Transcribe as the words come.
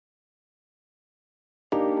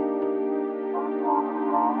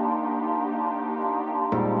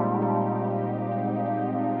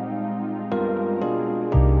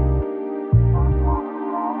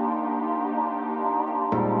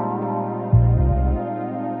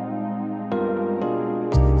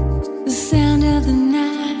sound of the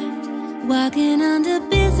night, walking under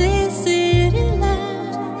busy city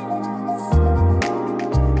lights.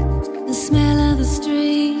 The smell of the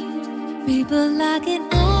street, people locking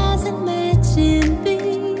eyes and matching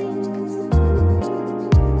beats.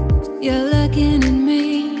 You're looking at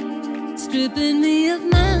me, stripping me of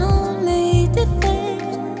my only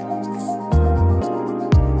defense.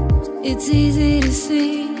 It's easy to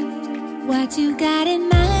see what you got in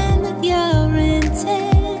mind with your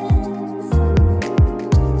intent.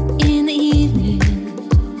 In the evening,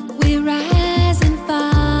 we rise and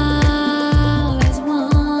fall as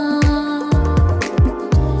one,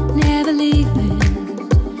 never leaving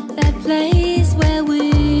that place where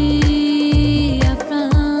we are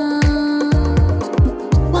from.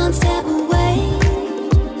 One step away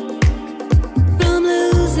from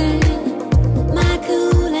losing my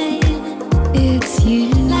Kool-Aid. It's you,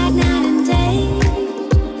 like night and day.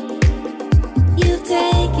 You've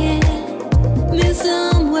taken me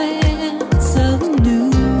somewhere so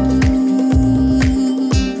new,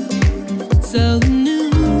 so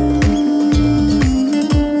new,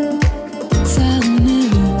 so new,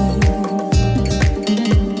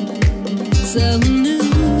 so new, so new.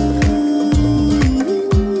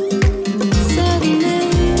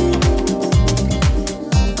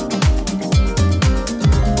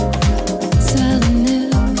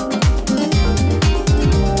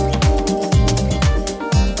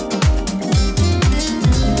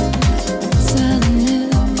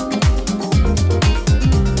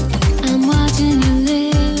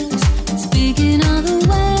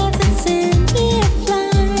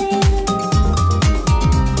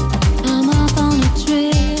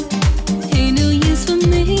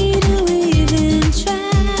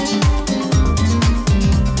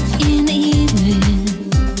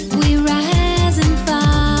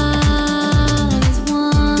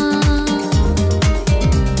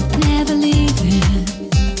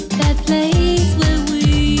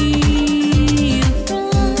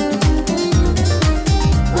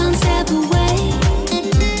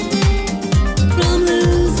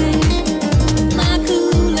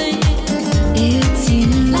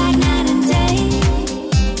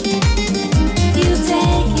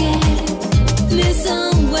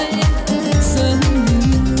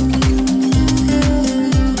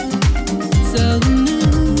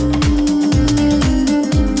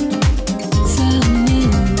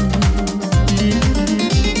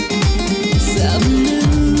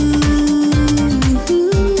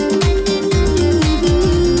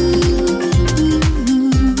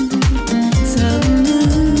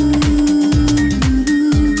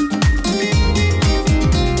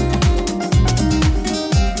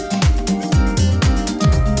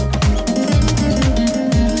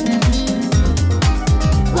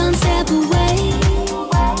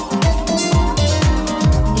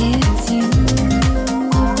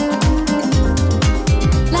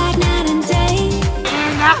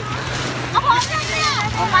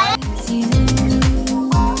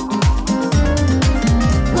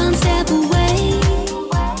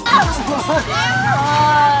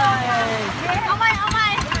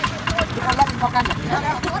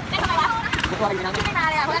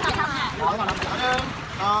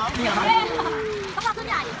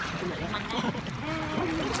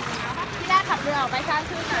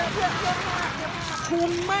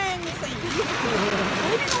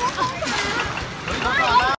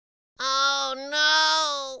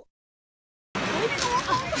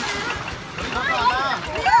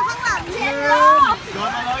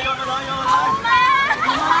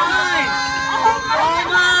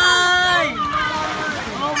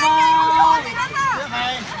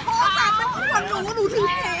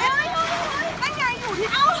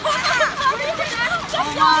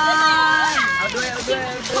 Bye.